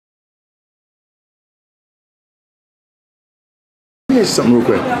Here's something real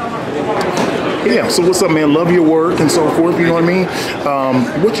quick. Yeah, so what's up, man? Love your work and so forth, you know what I mean?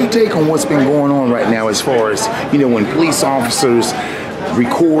 What's your take on what's been going on right now as far as, you know, when police officers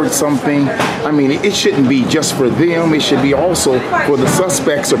record something? I mean, it shouldn't be just for them. It should be also for the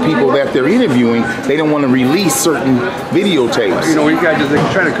suspects or people that they're interviewing. They don't want to release certain videotapes. You know, you guys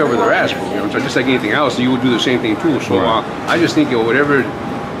just trying to cover their ass, you know, so just like anything else, you would do the same thing too. So I just think, you know, whatever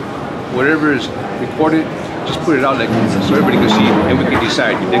is recorded, just put it out like so everybody can see and we can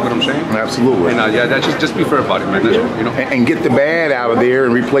decide. You dig what I'm saying? Absolutely. And yeah, that's just be fair about it, man. That's, you know, and get the bad out of there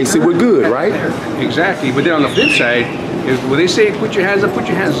and replace it with good, right? Exactly. But then on the flip side, is when they say put your hands up,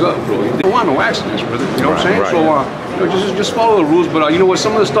 bro. They don't want no accidents, brother. You know what I'm saying? Right. So you know, just follow the rules. But you know what?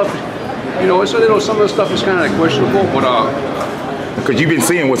 Some of the stuff, you know, some of the stuff is kind of like questionable. But because you've been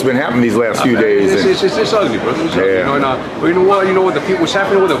seeing what's been happening these last few days. It's ugly, brother. It's ugly, you know, but you know what? You know what? What's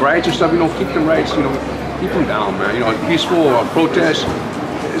happening with the riots and stuff? You know, keep them rights. You know, keep them down, man. You know, peaceful protest.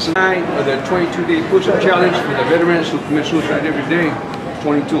 It's a night of the 22-day push-up challenge for the veterans who commit suicide every day.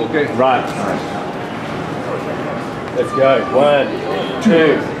 22, okay? Right. Let's go. 1,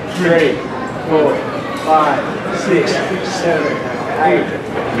 2, 3, 4, 5, 6, 7, 8,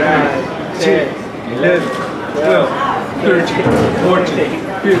 9, 10, 11, 12, 13, 14,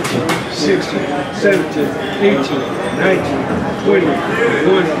 15, 16, 17, 18, 19, 20,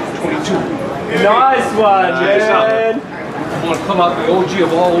 21, 22. Nice one, man. I'm going to come out the OG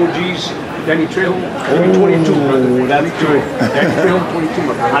of all OGs, Danny Trejo, 22, brother. That's good. Danny Trejo, 22,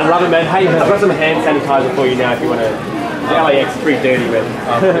 my brother. I love it, man. Hey, I've got some hand sanitizer for you now if you want to. The LAX is pretty dirty, man.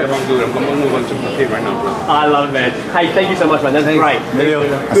 Okay, I'm good. I'm going to move on to the tape right now, bro. I love it, man. Hey, thank you so much, man. That's great.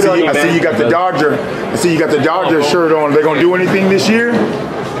 I see you got the Dodger. I see you got the Dodger shirt on. Are they going to do anything this year?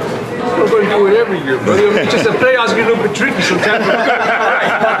 We're going to do it every year, brother. It's just the playoffs get a little bit tricky sometimes.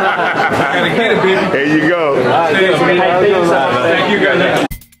 Gotta get it, baby. There you go.